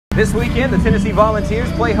This weekend, the Tennessee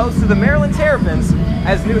Volunteers play host to the Maryland Terrapins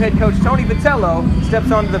as new head coach Tony Vitello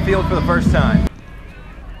steps onto the field for the first time.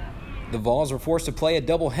 The Vols were forced to play a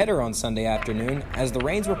doubleheader on Sunday afternoon as the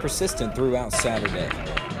rains were persistent throughout Saturday.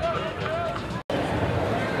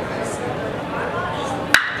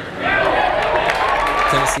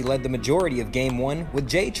 Tennessee led the majority of Game 1 with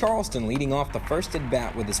Jay Charleston leading off the first at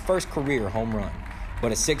bat with his first career home run.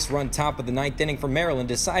 But a 6-run top of the 9th inning for Maryland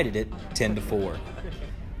decided it 10-4.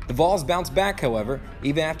 The Vols bounced back, however.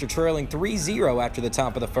 Even after trailing 3-0 after the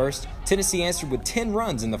top of the first, Tennessee answered with 10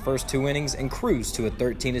 runs in the first 2 innings and cruised to a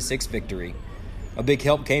 13-6 victory. A big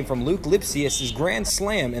help came from Luke Lipsius' grand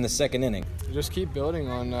slam in the second inning. Just keep building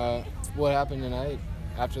on what happened tonight.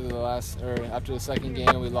 After the second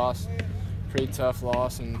game, we lost. Pretty tough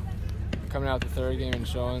loss, and coming out the third game and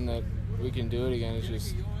showing that we can do it again.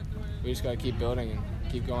 We just got to keep building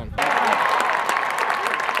and keep going.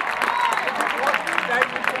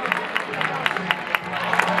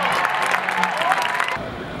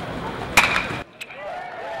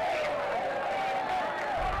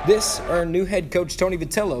 This earned new head coach Tony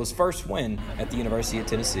Vitello's first win at the University of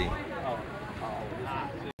Tennessee.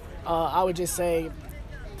 I would just say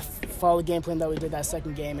follow the game plan that we did that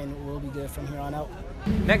second game, and we'll be good from here on out.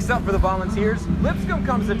 Next up for the Volunteers, Lipscomb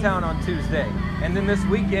comes to town on Tuesday. And then this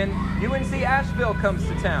weekend, UNC Asheville comes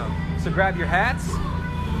to town. So grab your hats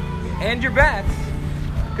and your bats,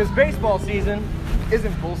 because baseball season is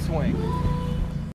in full swing.